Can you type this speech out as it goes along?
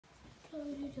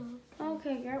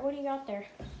Okay, Garrett, what do you got there?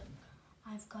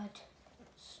 I've got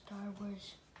Star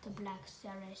Wars, the Black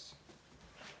Series.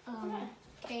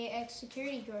 KX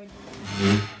security droid.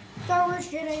 Star Wars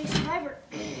Jedi Survivor.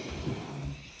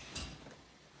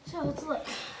 So let's look.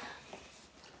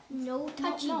 No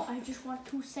touchy. No, I just want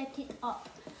to set it up.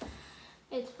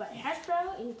 It's by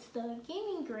Hasbro. It's the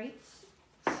Gaming Greats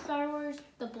Star Wars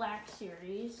The Black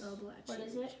Series. What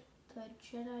is it? The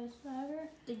Jedi Survivor?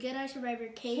 The Jedi Survivor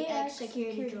KX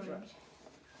security droid.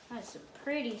 That's some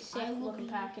pretty sick looking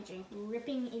packaging.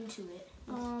 Ripping into it.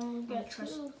 We've got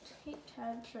two tape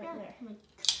tabs right there. My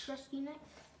trusty knife.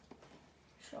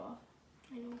 Show off.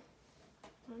 I know.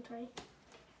 Want to try?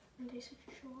 And they said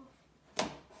show off.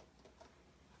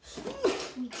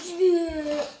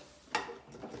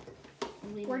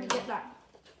 Where'd you get that?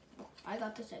 I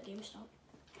got this at GameStop.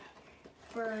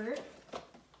 For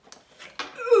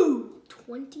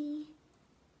 $29.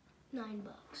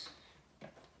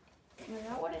 Is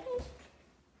that what it is?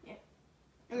 Yeah.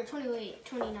 Or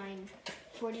 29,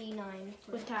 49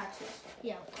 with taxes.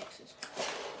 Yeah, with taxes.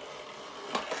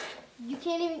 You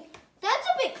can't even. That's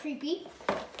a bit creepy.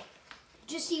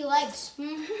 Just see legs.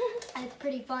 That's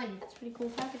pretty fun. It's pretty cool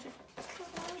packaging.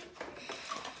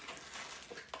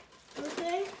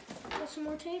 Okay, got some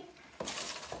more tape.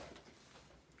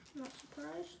 Not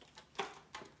surprised.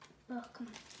 Oh, come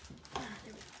on. There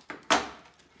we go.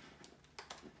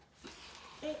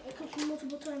 Hey, it comes from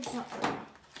multiple times. No,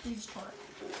 you just tore it.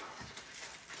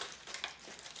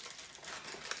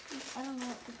 I don't know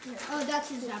what to do. Oh, that's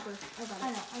his zapper.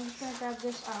 I know. I'm just gonna grab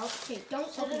this out. Okay, don't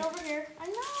Set it over here. I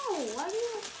know. Why do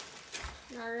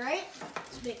you? Alright.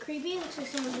 It's a bit creepy. Looks like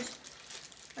someone just.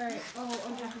 Alright, I'll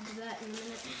unpackage that in a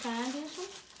minute. Can I do this one?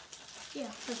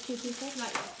 Yeah, for 2 people.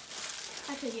 Not yet.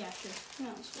 Actually, yeah, sure.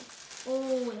 No, it's good.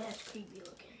 Oh, that's creepy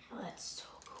looking. Oh, that's so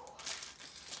cool.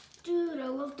 Dude, I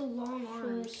love the long Show the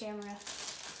arms. camera.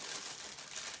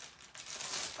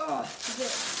 Oh,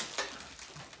 good.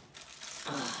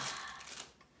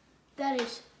 That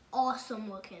is awesome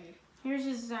looking. Here's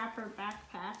his zapper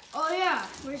backpack. Oh yeah,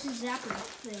 where's his zapper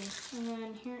thing? And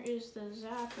then here is the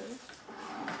zapper.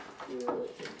 It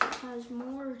has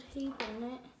more tape in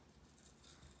it.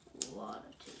 A lot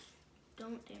of tape.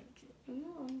 Don't damage it.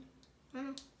 No. I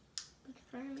know. Let's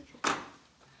try to make sure.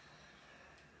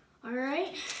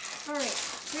 Alright. Alright.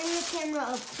 Bring the camera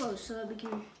up close so that we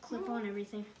can clip on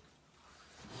everything.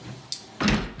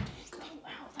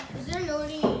 Is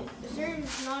there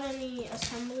not any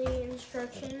assembly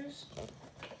instructions?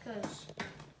 Because,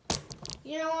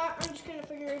 you know what? I'm just going to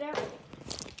figure it out.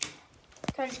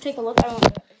 Can I just take a look? I just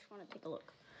want to take a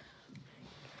look.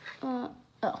 Oh,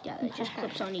 yeah, it just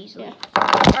clips on easily. Yeah.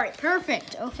 Alright,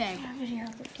 perfect. Okay.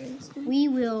 We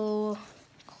will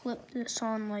clip this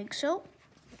on like so.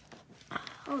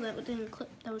 Oh, that didn't clip.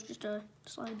 That was just a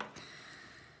slide.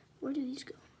 Where do these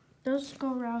go? Those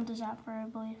go around the zapper, I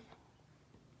believe.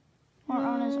 Or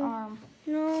on his arm.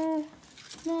 No.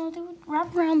 No, they would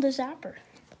wrap around the zapper.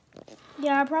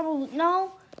 Yeah, probably.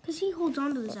 No, because he holds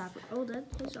on to the zapper. Oh,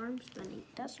 his arm's bending.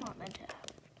 That's not meant to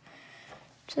happen.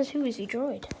 It says, who is he,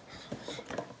 Droid?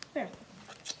 There.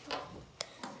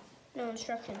 No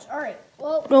instructions. All right.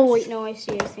 Well. Oh, wait, no, I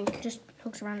see. I think. Just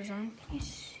hooks around his arm.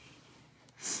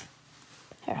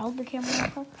 Here, hold the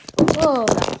camera up. Whoa.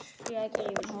 Yeah, I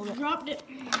can't even hold it. Dropped it.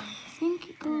 I think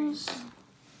it goes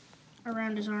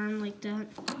around his arm like that.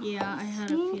 Yeah, I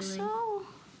had a feeling. So.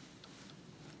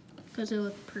 Because it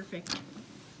looked perfect.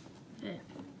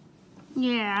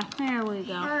 Yeah, there we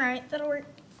go. All right, that'll work.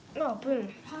 Oh, boom.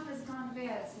 Papa's gone to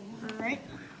bed. All right.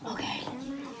 Okay.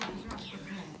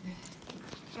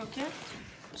 Okay.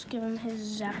 Let's give him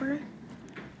his zapper.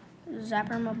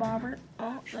 Zapper my bobber.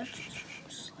 Oh, that just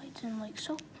slides in like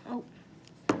so. Oh,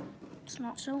 it's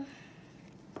not so.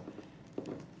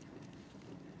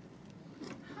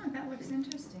 Huh, that looks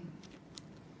interesting.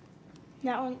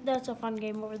 That's a fun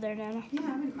game over there, Nana. Yeah, I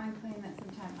wouldn't mind playing that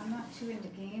sometime. I'm not too into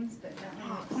games, but that one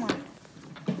looks, Come on.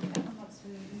 that one looks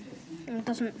really interesting. And it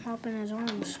doesn't hop in his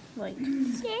arms. Like,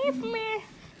 Save me.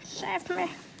 save me.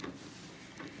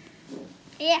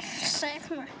 Yeah, save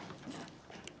me.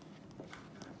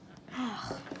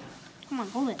 Oh, come on,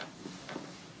 hold it.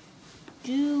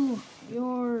 Do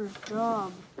your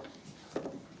job.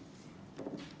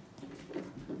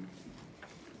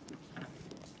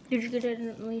 Did you get it in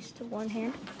at least one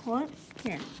hand? What?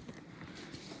 Here.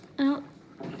 Oh.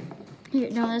 Here,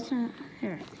 no, that's not.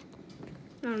 Here.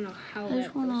 I don't know how There's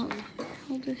that one goes out. in.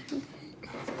 Hold this real quick.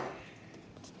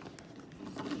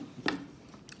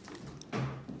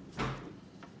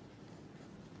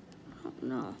 Oh,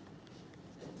 no.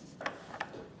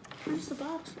 What does the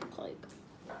box look like?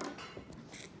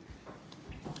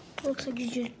 Looks like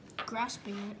he's just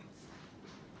grasping it.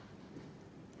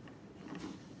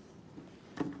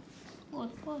 Oh,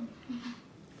 it's blood.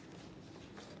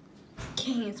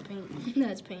 Okay, it's paint.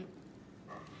 That's paint.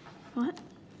 What?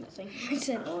 Nothing. I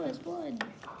said, oh, it's blood.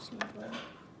 It's not blood.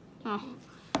 Oh.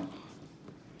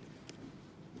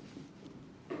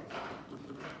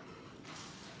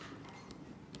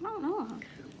 I don't know.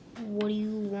 What do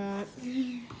you want?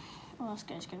 Oh, this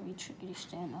guy's gonna be tricky to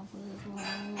stand up with his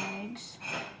long legs.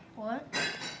 What?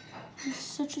 He's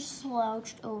such a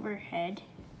slouched overhead.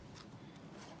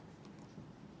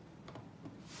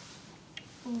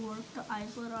 Or if the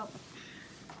eyes lit up.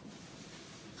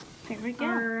 Here we go.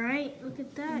 Alright, look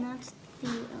at that. And that's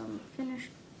the finished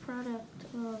product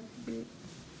of the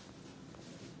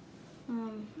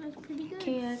That's pretty good.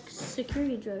 KX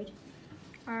security droid.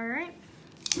 Alright.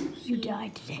 You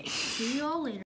died today. See you all later.